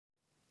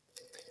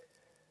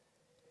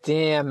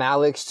Damn,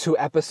 Alex, 2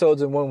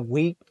 episodes in 1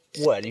 week.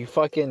 What, you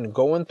fucking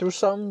going through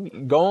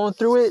something? Going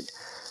through it?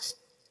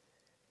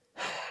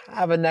 I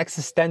have an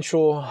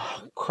existential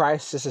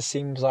crisis, it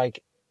seems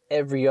like,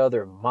 every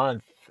other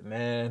month,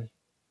 man.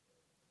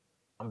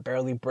 I'm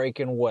barely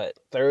breaking,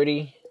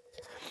 30?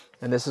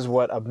 And this is a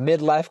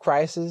midlife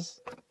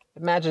crisis?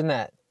 Imagine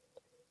that.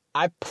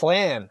 I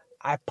plan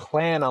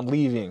on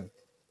leaving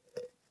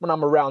when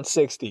I'm around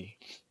 60.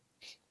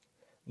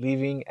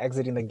 Leaving,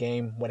 exiting the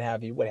game, what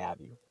have you.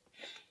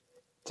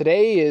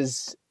 Today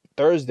is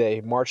Thursday,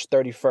 March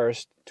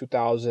 31st,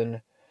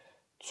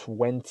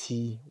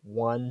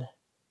 2021.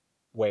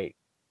 Wait.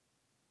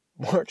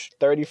 March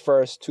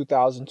 31st,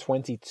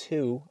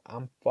 2022.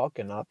 I'm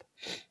fucking up.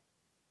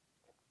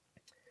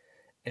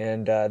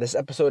 And this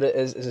episode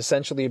is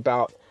essentially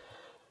about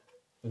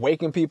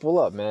waking people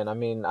up, man. I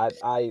mean, I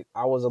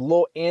was a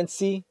little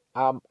antsy.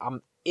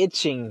 I'm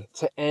itching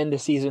to end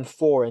season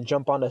 4 and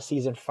jump onto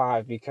season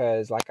 5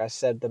 because, like I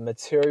said, the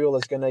material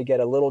is going to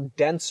get a little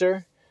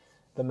denser.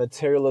 The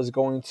material is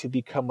going to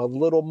become a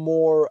little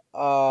more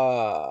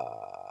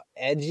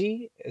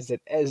edgy.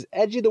 Is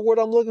edgy the word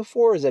I'm looking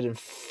for? Or is it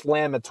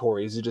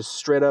inflammatory? Is it just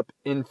straight up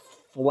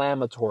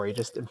inflammatory?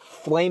 Just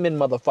inflaming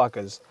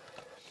motherfuckers.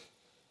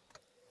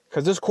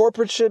 Because this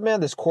corporate shit, man,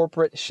 this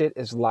corporate shit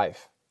is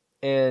life.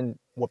 And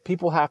what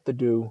people have to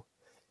do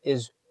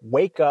is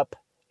wake up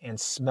and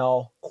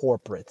smell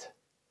corporate.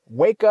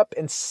 Wake up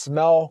and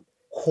smell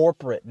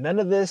corporate. None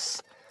of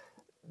this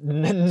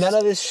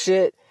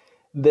shit,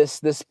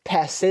 this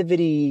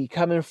passivity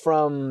coming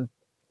from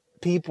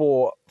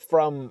people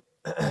from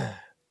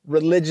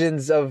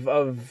religions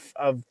of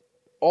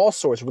all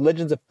sorts,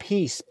 religions of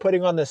peace,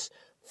 putting on this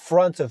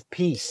front of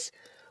peace,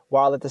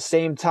 while at the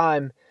same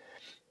time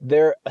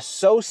they're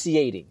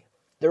associating,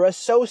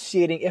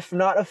 if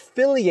not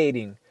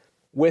affiliating,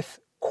 with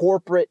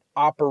corporate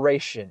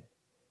operation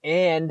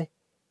and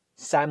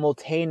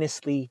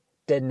simultaneously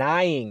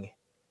denying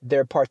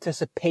their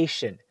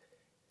participation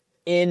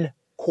in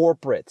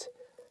corporate.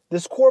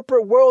 This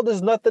corporate world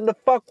is nothing to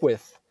fuck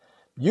with.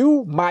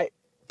 You might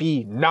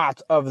be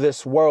not of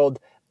this world,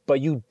 but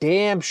you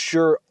damn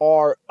sure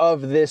are of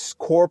this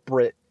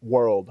corporate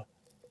world.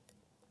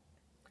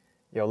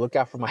 Yo, look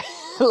out for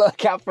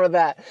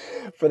that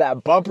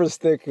bumper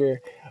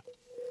sticker.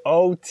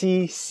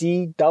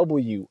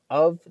 OTCW,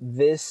 of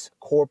this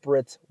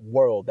corporate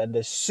world. And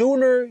the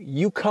sooner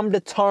you come to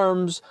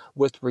terms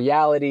with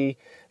reality,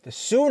 the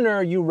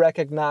sooner you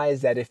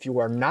recognize that if you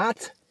are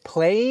not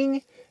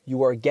playing,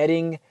 you are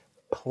getting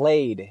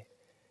played.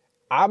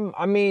 I'm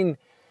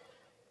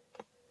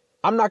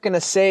not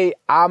gonna say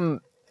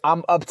I'm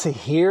up to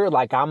here,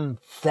 like I'm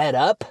fed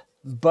up,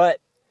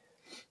 but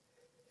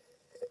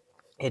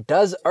it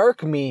does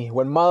irk me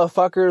when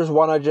motherfuckers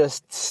want to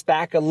just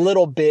stack a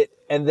little bit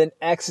and then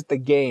exit the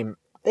game.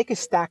 They can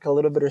stack a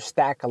little bit or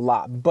stack a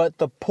lot. But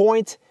the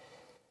point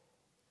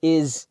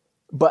is,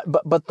 but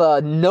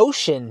the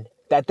notion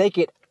that they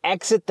could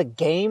exit the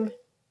game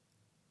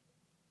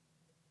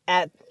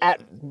at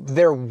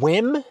their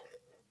whim,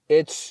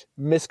 it's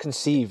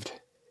misconceived.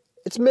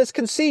 It's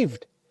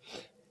misconceived.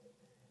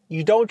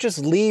 You don't just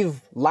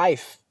leave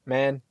life,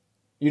 man.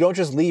 You don't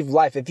just leave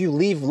life. If you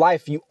leave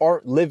life, you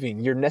aren't living.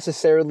 You're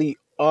necessarily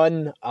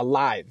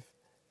unalive.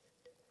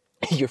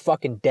 You're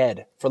fucking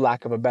dead, for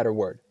lack of a better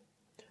word.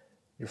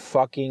 You're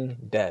fucking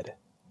dead.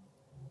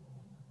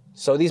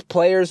 So these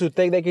players who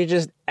think they can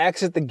just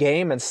exit the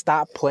game and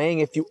stop playing,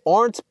 if you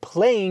aren't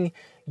playing,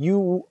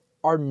 you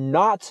are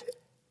not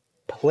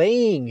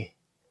playing.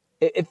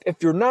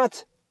 If you're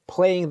not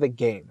playing the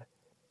game,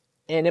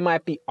 and it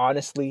might be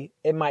honestly,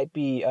 it might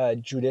be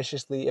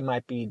judiciously, it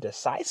might be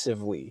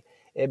decisively,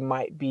 it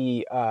might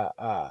be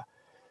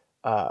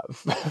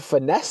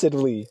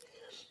finessively.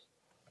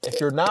 If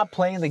you're not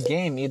playing the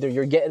game, either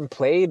you're getting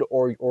played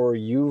or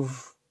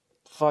you've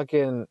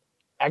fucking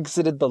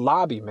exited the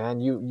lobby,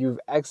 man. You've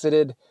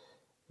exited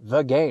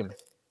the game.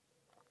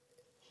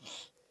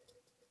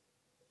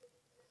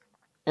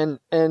 And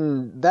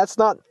that's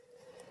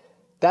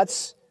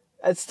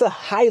to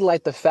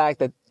highlight the fact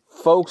that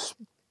folks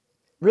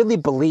really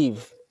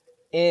believe,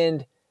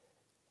 and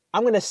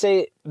I'm going to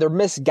say they're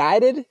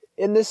misguided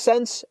in this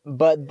sense,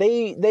 but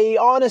they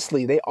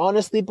honestly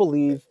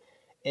believe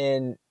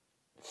and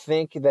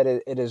think that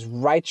it is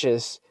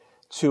righteous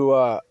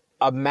to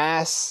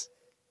amass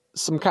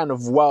some kind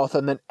of wealth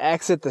and then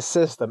exit the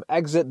system,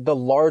 exit the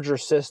larger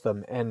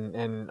system, and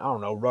I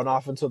don't know, run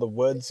off into the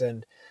woods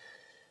and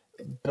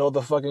build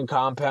a fucking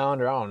compound,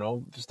 or I don't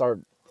know, start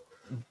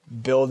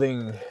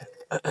building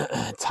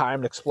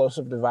timed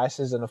explosive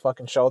devices in a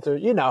fucking shelter.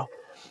 You know,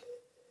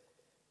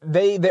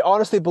 they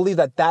honestly believe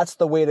that that's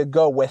the way to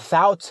go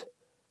without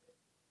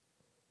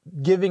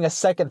giving a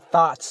second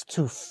thoughts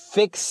to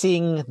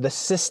fixing the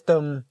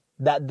system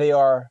that they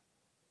are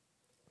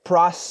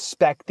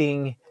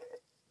prospecting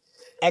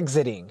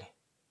exiting,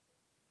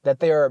 that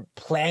they are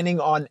planning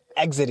on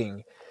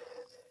exiting.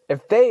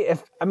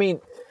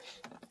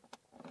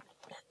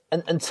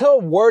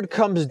 Until word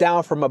comes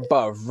down from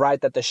above,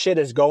 right, that the shit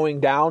is going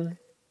down,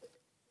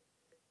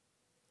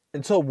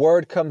 until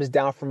word comes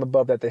down from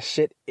above that the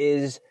shit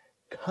is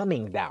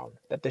coming down,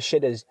 that the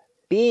shit is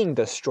being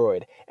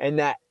destroyed, and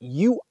that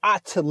you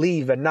ought to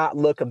leave and not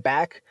look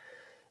back,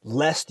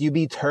 lest you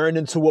be turned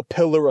into a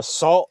pillar of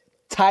salt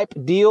type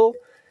deal.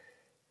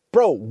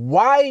 Bro,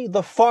 why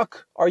the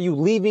fuck are you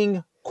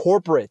leaving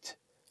corporate?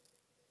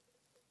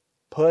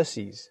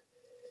 Pussies.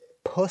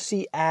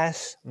 Pussy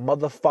ass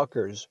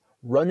motherfuckers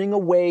running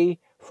away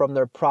from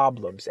their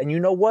problems. And you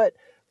know what?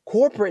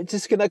 Corporate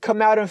just gonna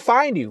come out and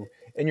find you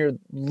in your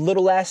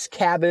little ass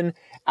cabin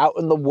out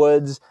in the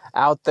woods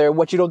out there.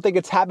 What, you don't think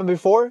it's happened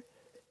before?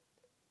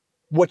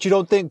 What, you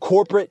don't think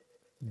corporate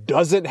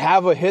doesn't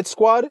have a hit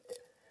squad?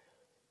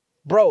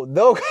 Bro,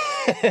 no.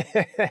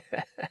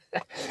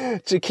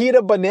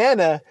 Chiquita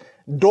Banana,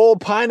 Dole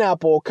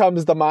Pineapple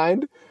comes to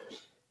mind.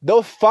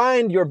 They'll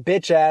find your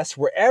bitch ass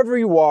wherever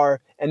you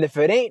are, and if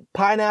it ain't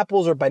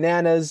pineapples or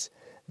bananas,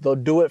 they'll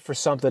do it for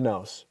something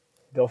else.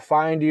 They'll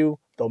find you,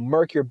 they'll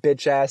murk your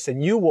bitch ass,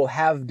 and you will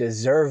have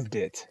deserved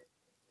it.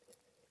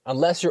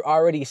 Unless you're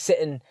already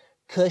sitting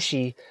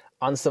cushy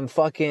on some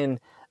fucking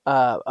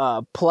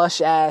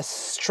plush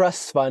ass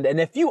trust fund.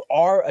 And if you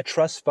are a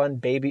trust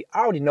fund baby, I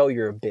already know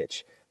you're a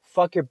bitch.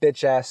 Fuck your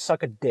bitch ass,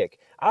 suck a dick.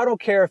 I don't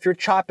care if you're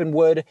chopping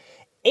wood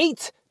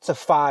 8 to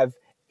 5,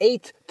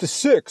 8 to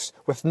 6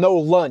 with no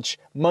lunch,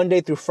 Monday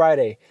through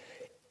Friday.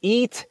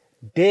 Eat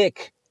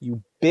dick,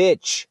 you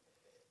bitch.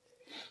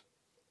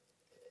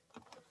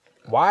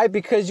 Why?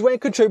 Because you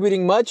ain't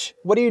contributing much.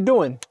 What are you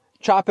doing?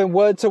 Chopping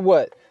wood to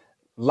what?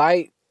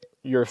 Light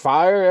your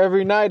fire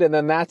every night and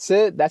then that's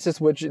it? That's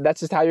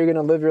just how you're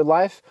gonna live your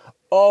life?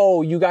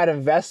 Oh, you got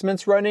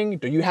investments running?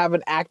 Do you have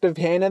an active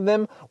hand in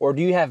them? Or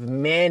do you have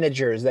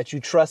managers that you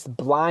trust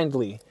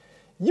blindly?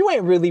 You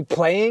ain't really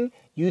playing.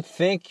 You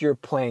think you're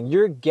playing.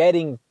 You're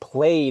getting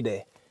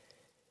played.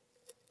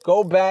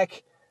 Go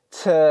back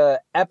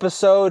to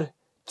episode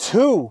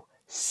 2,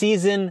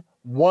 season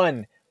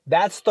 1.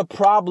 That's the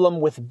problem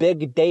with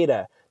big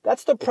data.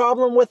 That's the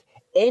problem with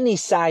any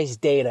size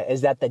data,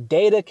 is that the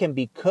data can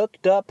be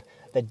cooked up,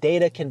 the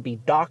data can be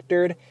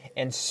doctored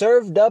and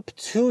served up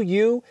to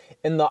you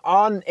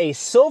on a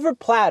silver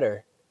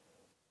platter.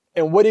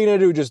 And what are you gonna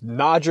do? Just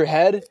nod your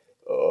head?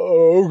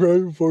 Oh,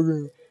 okay,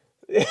 fucking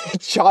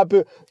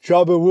chopping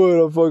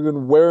wood. I'm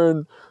fucking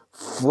wearing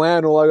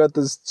flannel. I got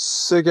this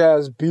sick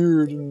ass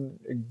beard and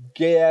a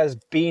gay ass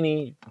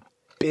beanie,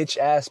 bitch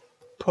ass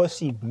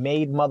pussy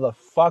made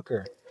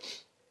motherfucker.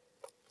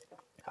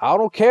 I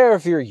don't care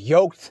if you're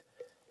yoked,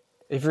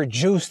 if you're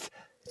juiced,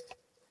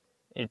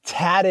 you're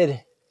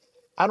tatted.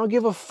 I don't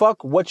give a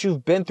fuck what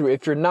you've been through.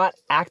 If you're not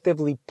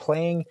actively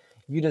playing,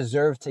 you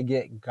deserve to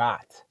get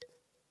got.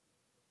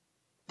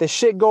 The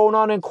shit going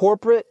on in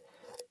corporate,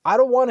 I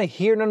don't want to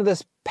hear none of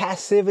this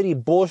passivity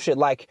bullshit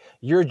like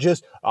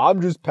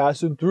I'm just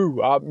passing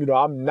through.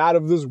 I'm not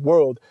of this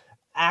world.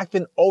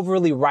 Acting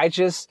overly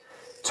righteous,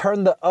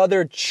 turn the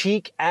other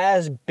cheek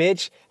ass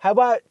bitch. How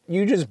about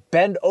you just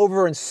bend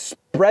over and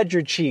spread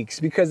your cheeks,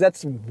 because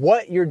that's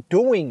what you're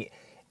doing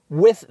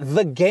with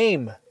the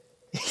game.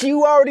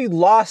 You already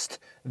lost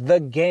the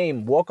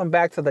game. Welcome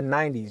back to the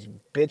 90s, you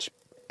bitch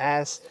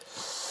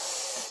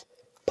ass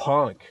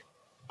punk.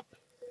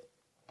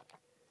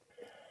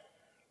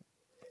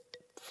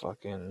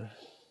 Fucking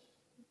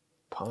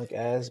punk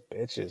ass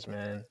bitches,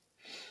 man.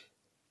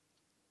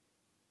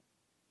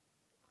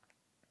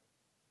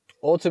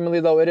 Ultimately,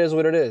 though, it is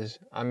what it is.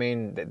 I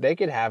mean, they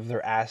could have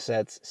their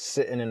assets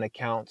sitting in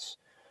accounts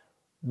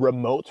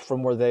remote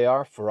from where they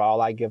are for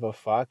all I give a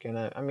fuck. And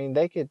I mean,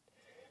 they could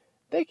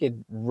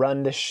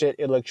run the shit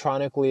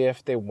electronically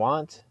if they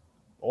want.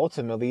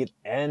 Ultimately, it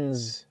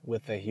ends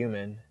with a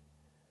human.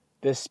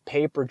 This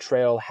paper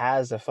trail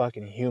has a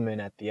fucking human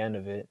at the end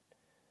of it.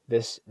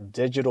 This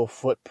digital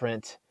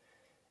footprint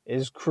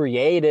is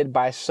created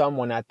by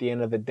someone at the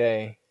end of the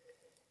day.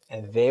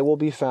 And they will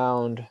be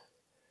found,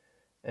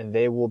 and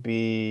they will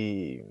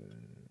be...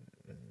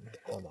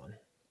 Hold on.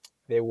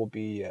 They will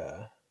be...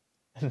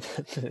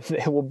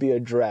 they will be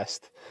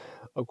addressed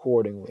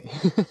accordingly.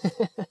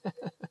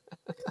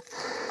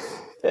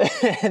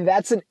 And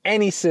that's in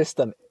any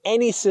system.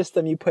 Any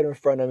system you put in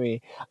front of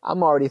me,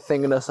 I'm already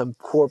thinking of some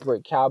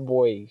corporate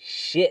cowboy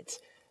shit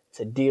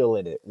to deal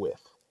in it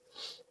with.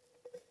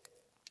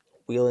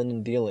 Wheeling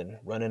and dealing,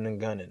 running and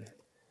gunning.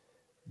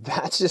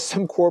 That's just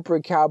some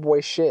corporate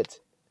cowboy shit.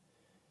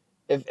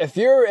 If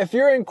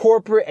you're in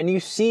corporate and you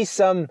see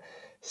some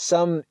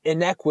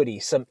inequity,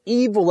 some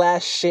evil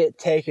ass shit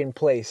taking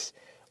place,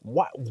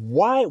 what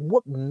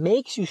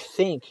makes you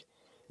think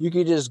you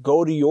could just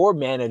go to your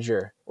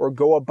manager or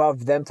go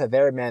above them to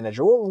their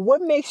manager?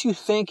 What makes you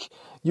think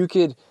you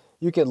could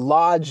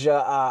lodge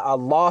a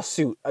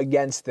lawsuit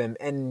against them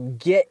and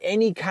get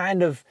any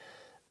kind of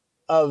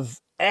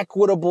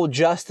equitable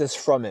justice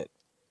from it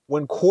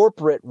when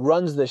corporate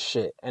runs the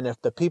shit? And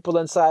if the people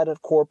inside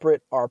of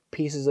corporate are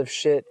pieces of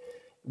shit,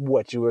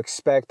 what you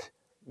expect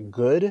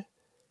good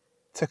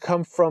to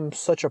come from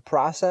such a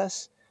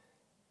process?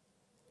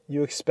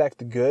 You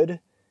expect good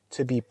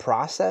to be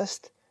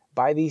processed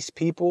by these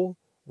people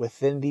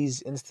within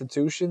these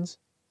institutions?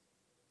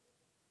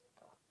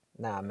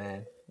 Nah,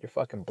 man, you're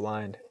fucking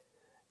blind.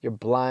 You're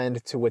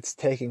blind to what's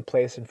taking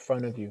place in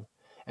front of you.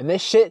 And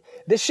this shit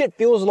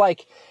feels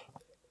like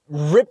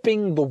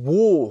ripping the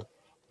wool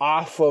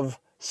off of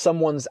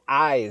someone's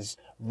eyes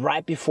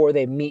right before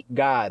they meet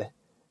God.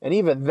 And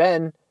even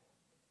then,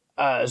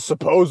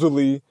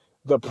 supposedly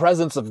the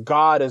presence of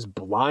God is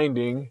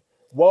blinding.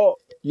 Well,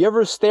 you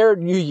ever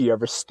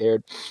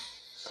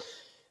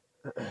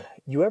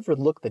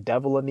looked the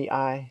devil in the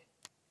eye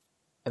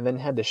and then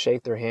had to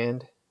shake their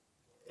hand?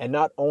 And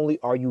not only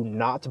are you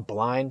not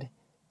blind,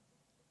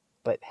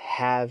 but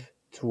have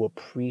to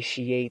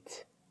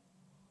appreciate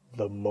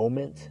the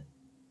moment.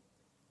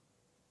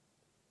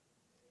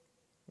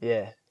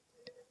 Yeah.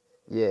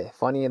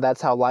 Funny,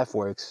 that's how life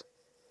works.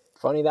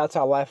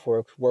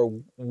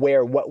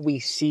 Where what we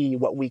see,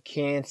 what we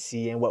can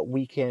see, and what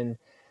we can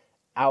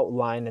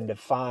outline and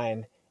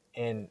define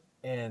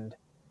and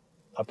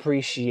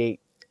appreciate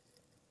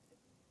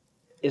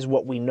is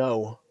what we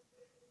know,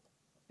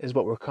 is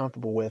what we're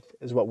comfortable with,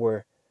 is what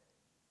we're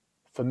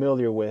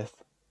familiar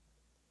with,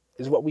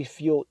 is what we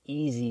feel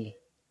easy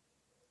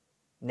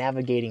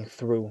navigating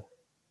through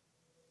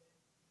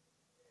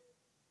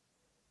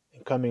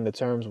and coming to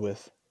terms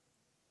with.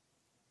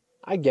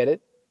 I get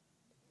it.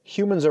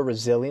 Humans are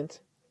resilient.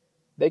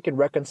 They can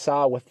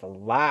reconcile with a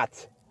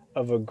lot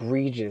of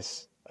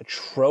egregious,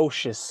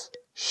 atrocious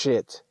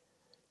shit.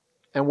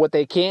 And what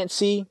they can't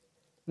see,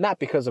 not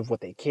because of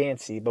what they can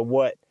see, but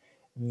what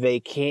they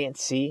can't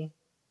see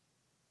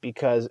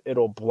because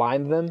it'll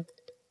blind them,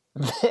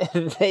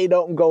 they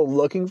don't go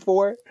looking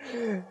for.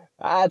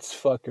 That's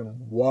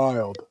fucking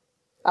wild.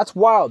 That's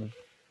wild.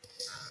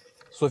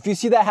 So if you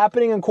see that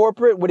happening in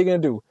corporate, what are you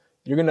going to do?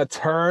 You're going to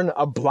turn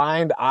a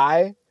blind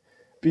eye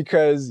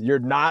because you're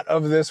not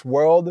of this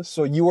world,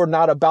 so you are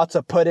not about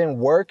to put in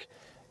work?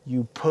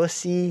 You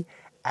pussy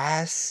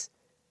ass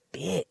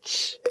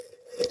bitch.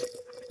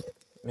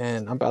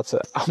 Man, I'm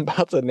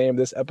about to name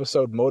this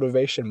episode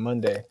Motivation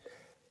Monday.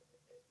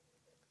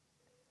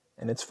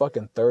 And it's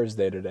fucking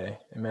Thursday today.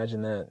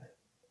 Imagine that.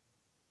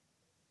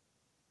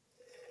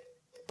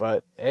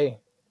 But hey,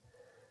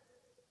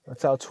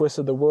 that's how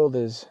twisted the world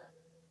is.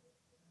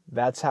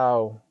 That's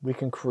how we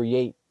can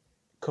create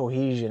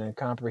cohesion and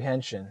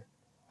comprehension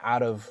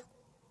out of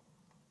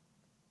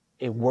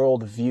a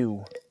world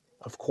view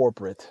of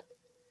corporate.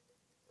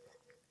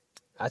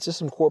 That's just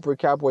some corporate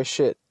cowboy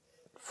shit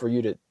for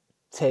you to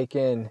take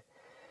in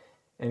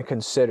and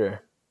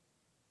consider.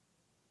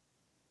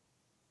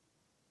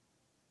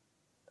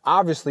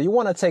 Obviously, you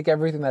want to take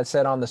everything that's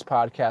said on this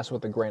podcast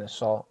with a grain of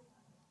salt.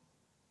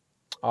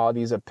 All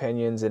these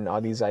opinions and all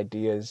these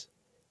ideas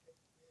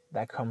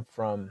that come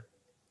from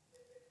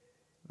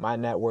my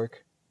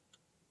network,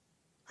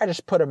 I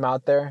just put them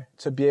out there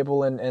to be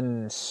able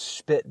and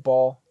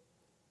spitball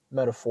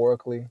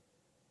metaphorically.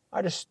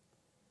 I just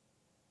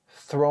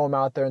throw them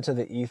out there into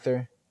the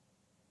ether.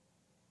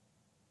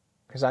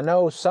 Because I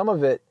know some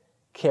of it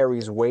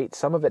carries weight.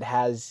 Some of it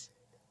has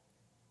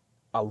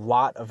a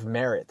lot of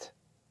merit.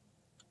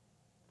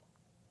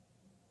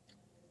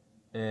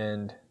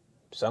 And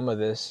some of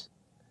this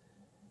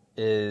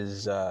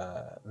is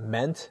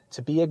meant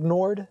to be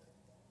ignored?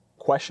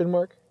 Question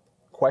mark?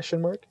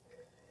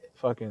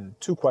 Fucking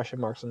 2 question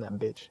marks on that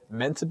bitch.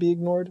 Meant to be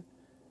ignored?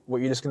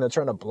 What, you're just going to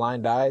turn a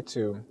blind eye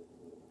to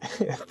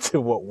to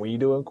what we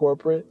do in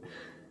corporate?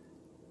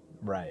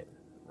 Right.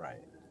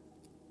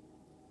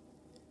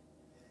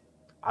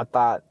 I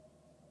thought,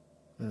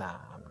 nah,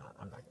 I'm not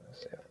going to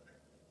say that.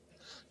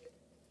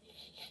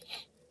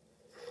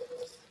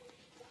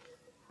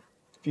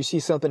 If you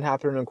see something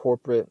happening in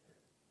corporate,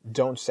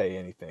 don't say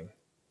anything.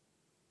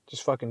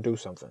 Just fucking do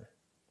something.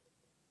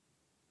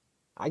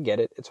 I get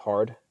it. It's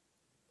hard.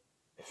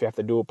 If you have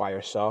to do it by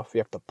yourself, you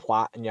have to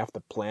plot and you have to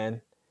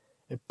plan.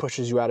 It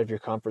pushes you out of your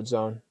comfort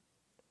zone.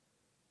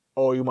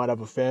 Oh, you might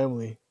have a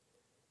family.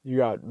 You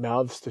got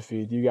mouths to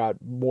feed. You got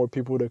more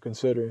people to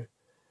consider.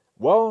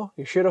 Well,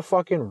 you should have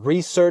fucking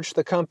researched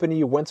the company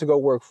you went to go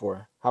work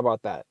for. How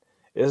about that?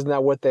 Isn't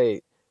that what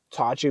they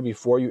taught you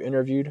before you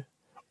interviewed?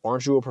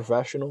 Aren't you a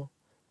professional?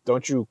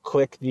 Don't you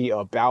click the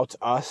About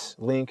Us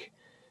link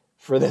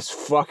for this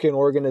fucking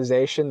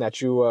organization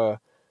that you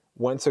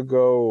went to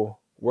go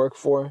work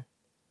for?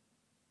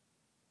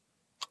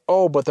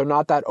 Oh, but they're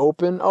not that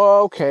open?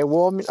 Oh, okay.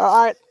 Well, I mean,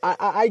 all right.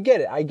 I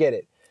get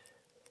it.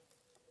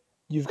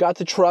 You've got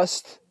to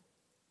trust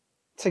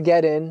to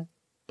get in,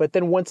 but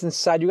then once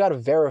inside, you got to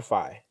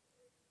verify.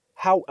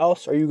 How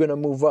else are you going to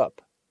move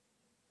up?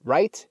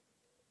 Right?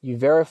 You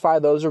verify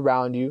those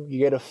around you. You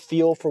get a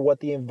feel for what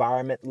the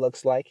environment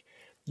looks like.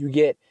 You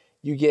get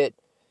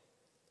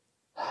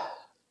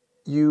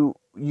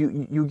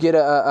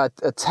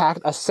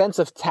a sense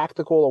of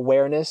tactical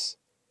awareness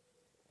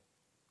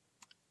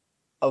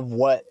of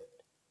what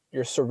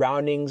your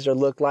surroundings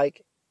look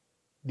like,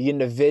 the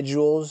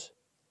individuals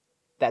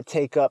that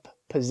take up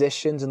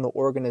positions in the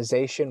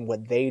organization,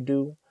 what they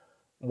do,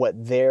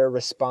 what their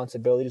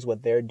responsibilities,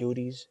 what their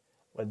duties,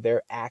 what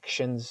their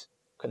actions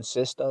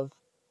consist of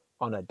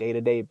on a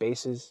day-to-day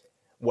basis.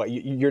 What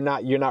you're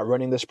not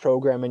running this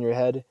program in your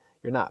head.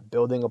 You're not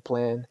building a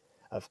plan.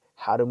 of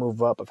how to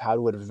move up, of how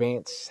to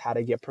advance, how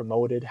to get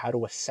promoted, how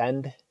to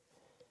ascend.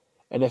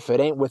 And if it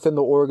ain't within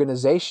the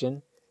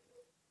organization,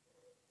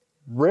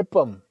 rip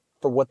them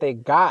for what they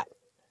got.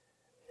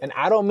 And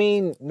I don't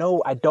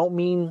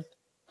mean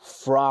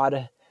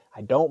fraud.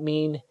 I don't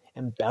mean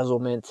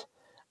embezzlement.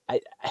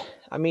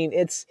 I mean,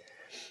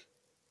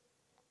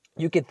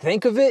 you could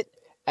think of it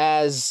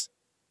as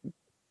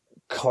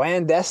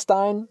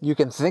clandestine. You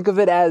can think of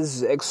it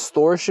as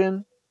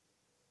extortion.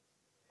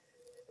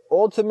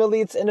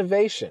 Ultimately, it's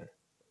innovation.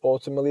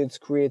 Ultimately, it's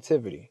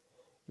creativity.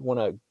 You want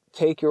to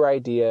take your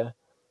idea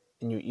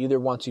and you either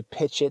want to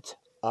pitch it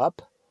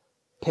up,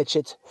 pitch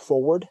it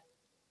forward,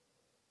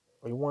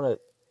 or you want to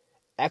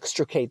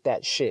extricate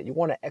that shit. You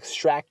want to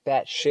extract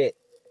that shit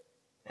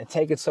and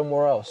take it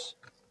somewhere else.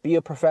 Be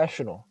a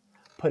professional.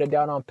 Put it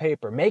down on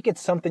paper. Make it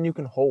something you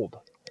can hold.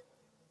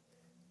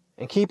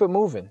 And keep it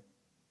moving.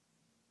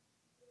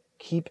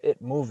 Keep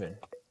it moving.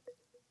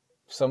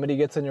 If somebody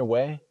gets in your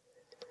way,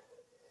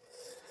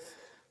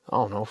 I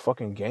don't know,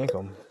 fucking gank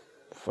them.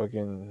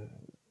 Fucking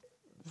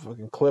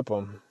clip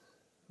them.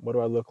 What do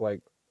I look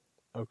like?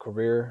 A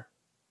career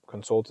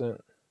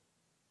consultant?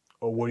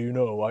 Oh, what do you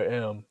know? I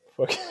am.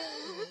 Fucking...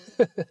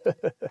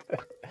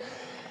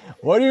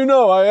 What do you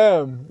know? I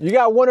am. You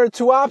got one or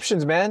two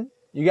options, man.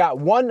 You got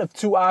one of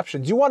two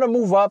options. You want to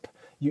move up,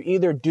 you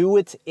either do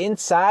it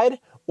inside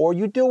or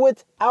you do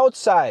it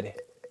outside.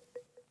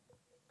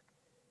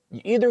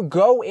 You either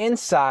go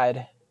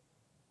inside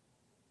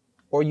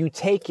or you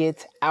take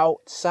it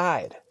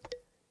outside.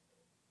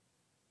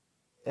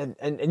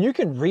 And you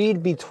can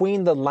read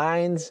between the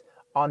lines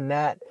on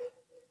that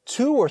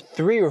 2 or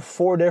 3 or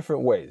 4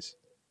 different ways.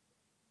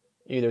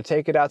 You either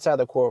take it outside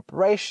the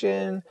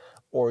corporation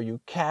or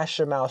you cash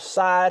them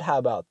outside. How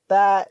about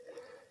that?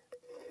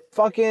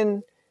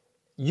 Fucking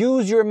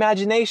use your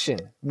imagination.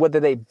 Whether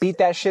they beat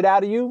that shit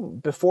out of you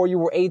before you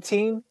were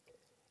 18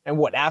 and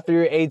what, after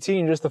you're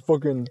 18, you're just a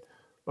fucking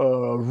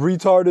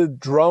retarded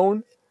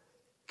drone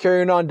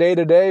carrying on day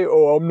to day.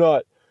 Oh, I'm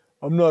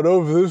not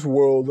over this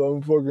world.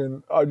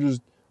 I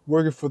just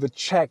working for the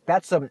check.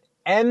 That's some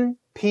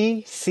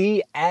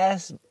NPC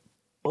ass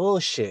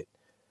bullshit.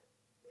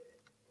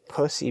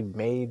 Pussy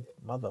made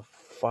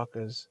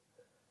motherfuckers.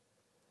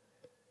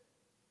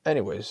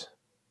 Anyways,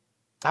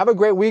 have a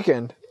great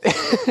weekend.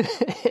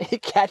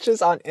 Catch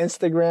us on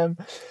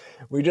Instagram.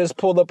 We just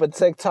pulled up a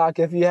TikTok.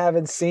 If you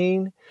haven't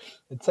seen,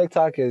 the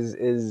TikTok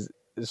is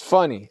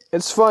funny.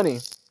 It's funny.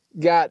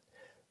 Got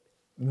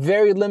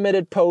very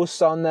limited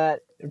posts on that.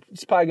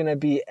 It's probably going to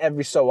be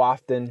every so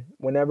often.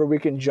 Whenever we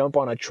can jump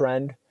on a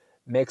trend,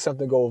 make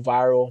something go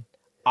viral.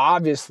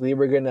 Obviously,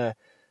 we're going to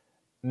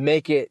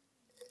make it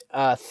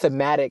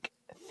thematic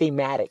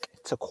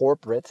to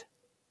corporate.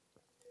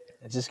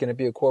 It's just going to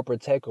be a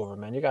corporate takeover,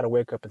 man. You got to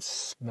wake up and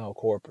smell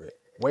corporate.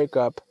 Wake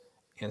up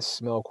and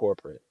smell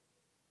corporate.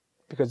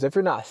 Because if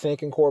you're not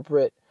thinking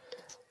corporate,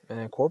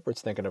 man,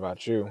 corporate's thinking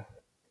about you.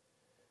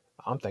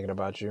 I'm thinking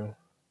about you in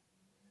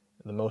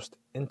the most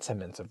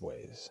intimate of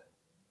ways.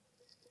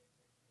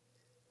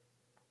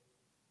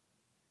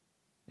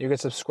 You can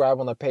subscribe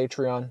on the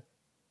Patreon,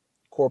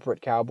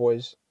 Corporate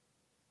Cowboys.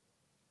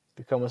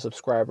 Become a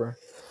subscriber.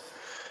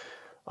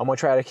 I'm going to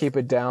try to keep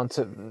it down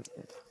to...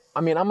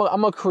 I'm going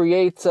to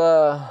create...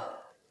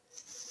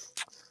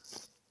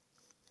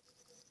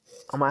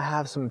 I might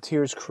have some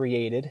tiers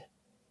created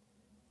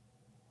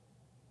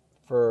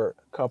for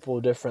a couple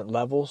of different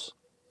levels.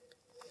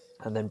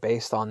 And then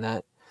based on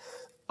that,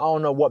 I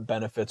don't know what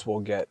benefits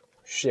we'll get.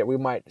 Shit, we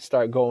might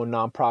start going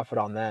nonprofit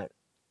on that.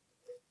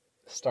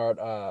 Start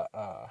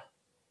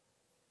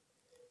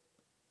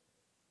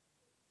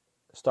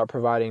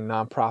providing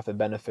nonprofit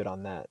benefit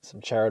on that. Some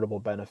charitable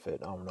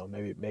benefit. I don't know,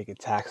 maybe make it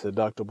tax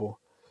deductible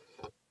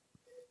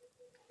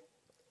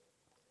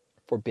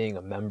for being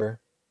a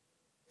member.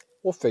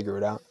 We'll figure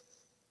it out.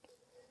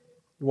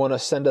 You want to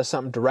send us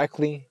something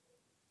directly?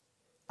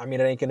 I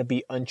mean, it ain't going to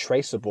be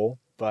untraceable,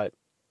 but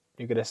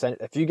you're going to send...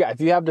 If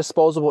you have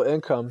disposable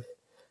income,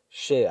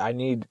 shit, I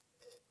need...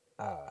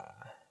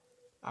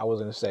 I was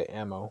going to say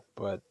ammo,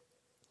 but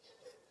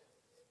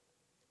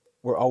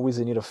we're always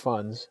in need of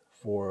funds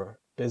for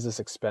business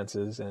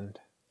expenses and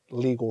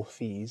legal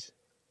fees.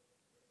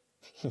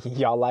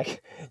 Y'all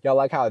like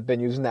how I've been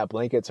using that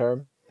blanket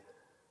term?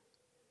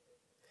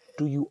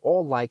 Do you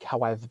all like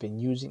how I have been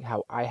using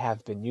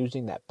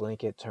that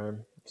blanket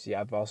term? See, I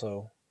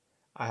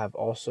have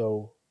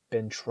also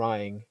been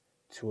trying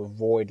to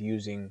avoid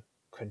using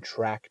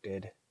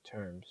contracted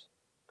terms,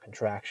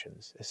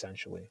 contractions,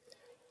 essentially.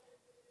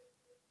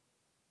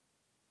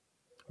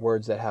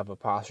 Words that have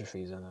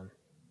apostrophes in them.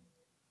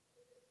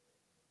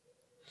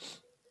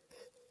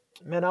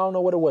 Man, I don't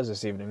know what it was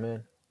this evening,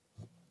 man.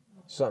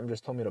 Something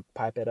just told me to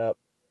pipe it up.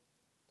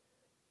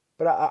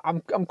 But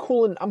I'm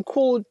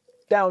cooled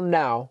down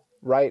now,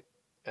 right?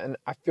 And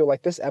I feel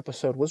like this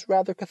episode was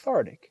rather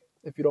cathartic,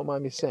 if you don't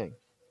mind me saying.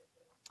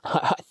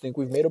 I think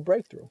we've made a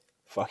breakthrough.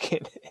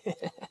 Fucking.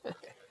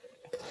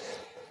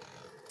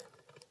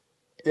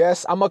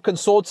 Yes, I'm a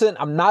consultant.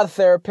 I'm not a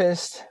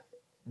therapist.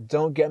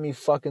 Don't get me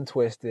fucking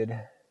twisted.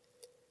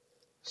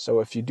 So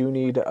if you do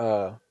need,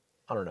 I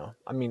don't know.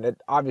 I mean,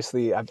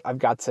 obviously, I've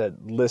got to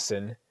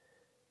listen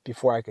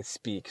before I could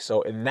speak.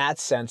 So in that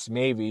sense,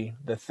 maybe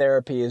the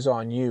therapy is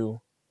on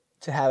you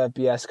to have it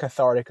be as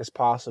cathartic as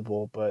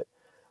possible. But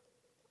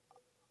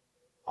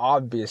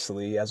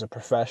obviously, as a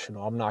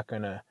professional, I'm not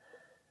going to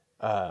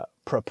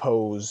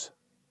propose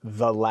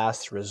the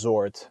last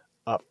resort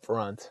up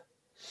front.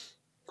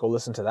 Go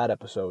listen to that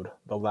episode,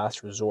 The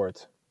Last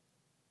Resort.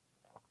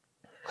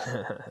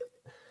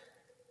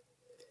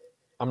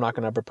 I'm not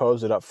going to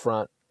propose it up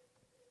front,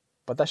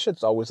 but that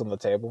shit's always on the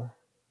table.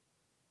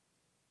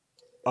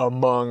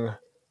 Among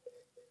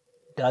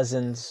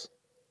dozens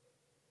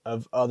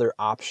of other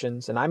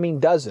options, and I mean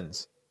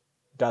dozens.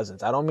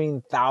 I don't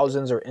mean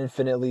thousands or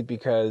infinitely,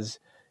 because,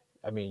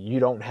 I mean, you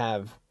don't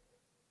have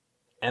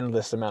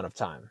endless amount of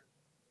time.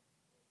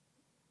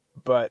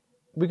 But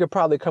we could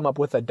probably come up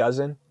with a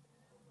dozen,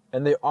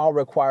 and they all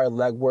require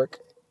legwork.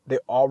 They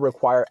all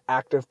require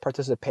active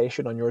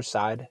participation on your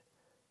side.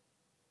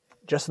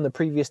 Just in the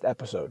previous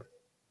episode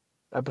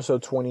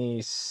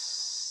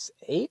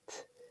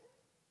 28,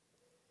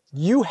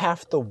 you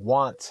have to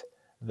want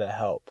the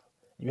help.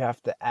 You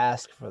have to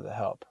ask for the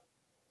help.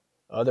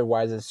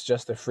 Otherwise, it's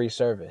just a free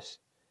service.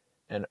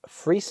 And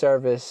free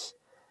service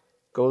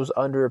goes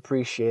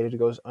underappreciated,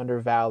 goes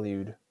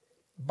undervalued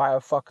by a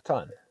fuck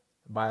ton.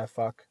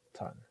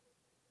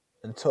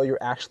 Until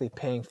you're actually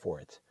paying for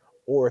it.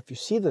 Or if you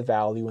see the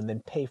value and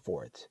then pay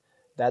for it.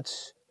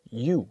 That's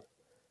you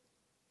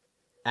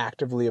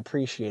actively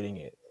appreciating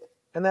it.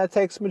 And that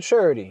takes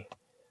maturity.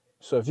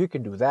 So if you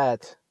can do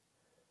that,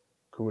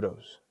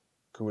 kudos.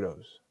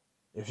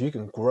 If you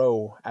can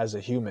grow as a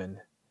human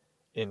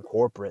in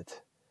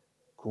corporate,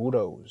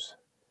 kudos,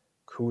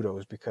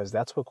 because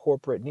that's what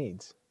corporate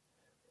needs.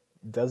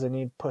 It doesn't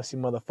need pussy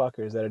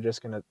motherfuckers that are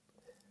just gonna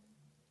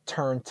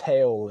turn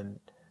tail and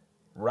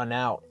run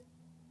out.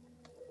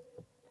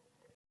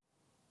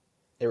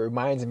 It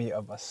reminds me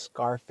of a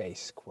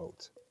Scarface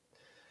quote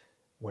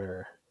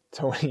where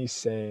Tony's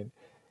saying,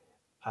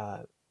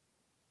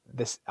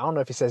 this, I don't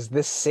know if he says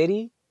this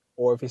city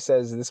or if he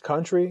says this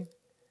country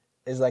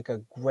is like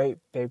a great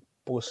big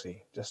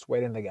pussy just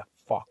waiting to get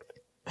fucked.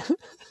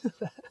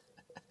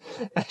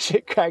 That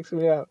shit cracks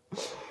me up.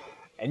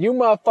 And you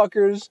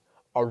motherfuckers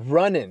are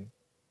running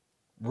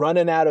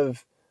out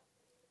of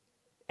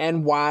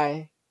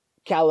NY,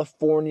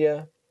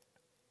 California,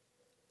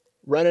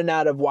 running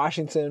out of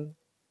Washington,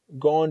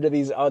 going to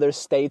these other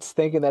states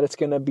thinking that it's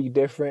going to be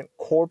different.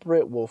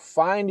 Corporate will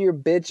find your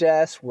bitch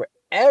ass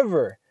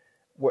wherever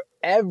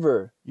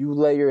you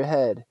lay your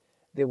head.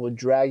 They will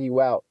drag you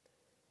out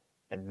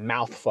and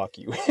mouth fuck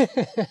you.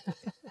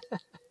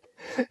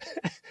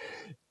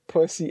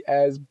 Pussy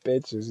ass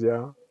bitches,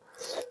 yo.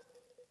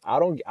 I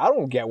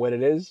don't get what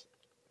it is.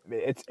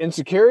 It's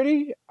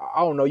insecurity. I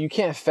don't know. You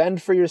can't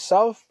fend for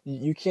yourself.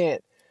 You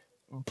can't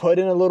put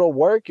in a little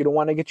work. You don't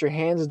want to get your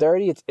hands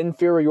dirty. It's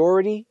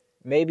inferiority.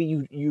 Maybe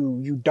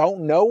you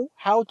don't know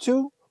how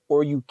to,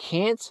 or you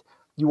can't.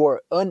 You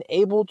are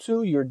unable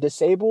to. You're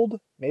disabled.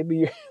 Maybe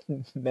you're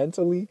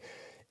mentally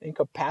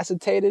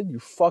incapacitated. You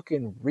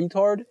fucking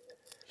retard.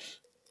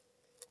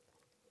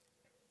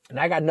 And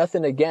I got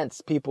nothing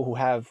against people who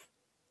have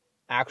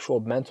actual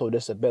mental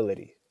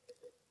disability,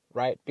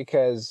 right?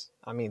 Because,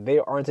 I mean, they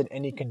aren't in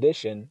any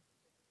condition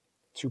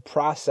to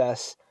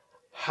process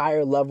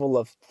higher level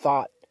of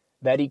thought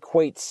that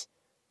equates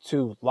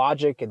to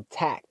logic and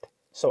tact.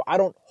 So I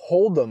don't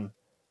hold them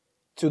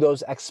to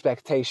those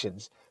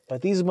expectations.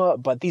 But these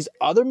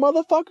other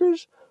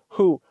motherfuckers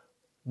who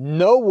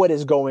know what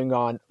is going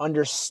on,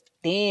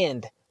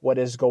 understand what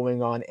is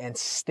going on, and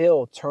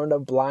still turn a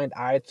blind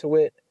eye to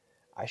it,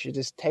 I should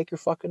just take your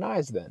fucking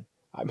eyes then.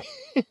 I mean,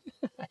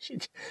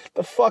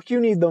 the fuck you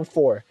need them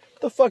for?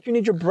 The fuck you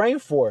need your brain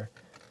for?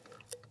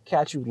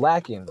 Catch you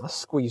lacking. I'll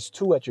squeeze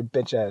two at your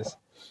bitch ass.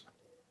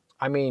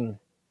 I mean,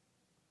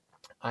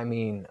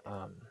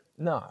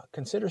 no,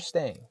 consider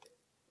staying.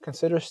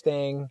 Consider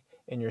staying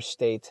in your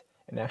state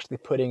and actually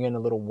putting in a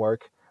little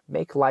work.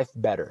 Make life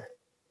better.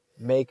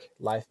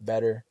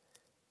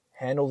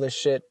 Handle this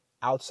shit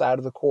outside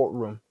of the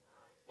courtroom.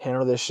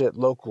 Handle this shit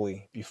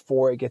locally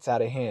before it gets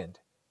out of hand.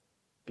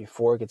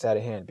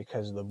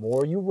 Because the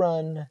more you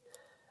run,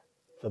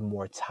 the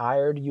more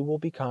tired you will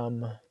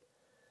become.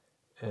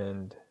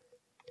 And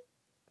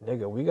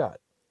nigga, we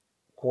got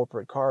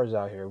corporate cars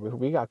out here.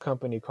 We got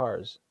company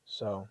cars.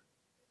 So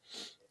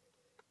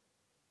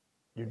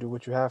you do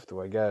what you have to,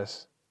 I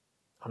guess.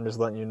 I'm just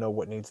letting you know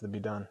what needs to be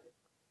done.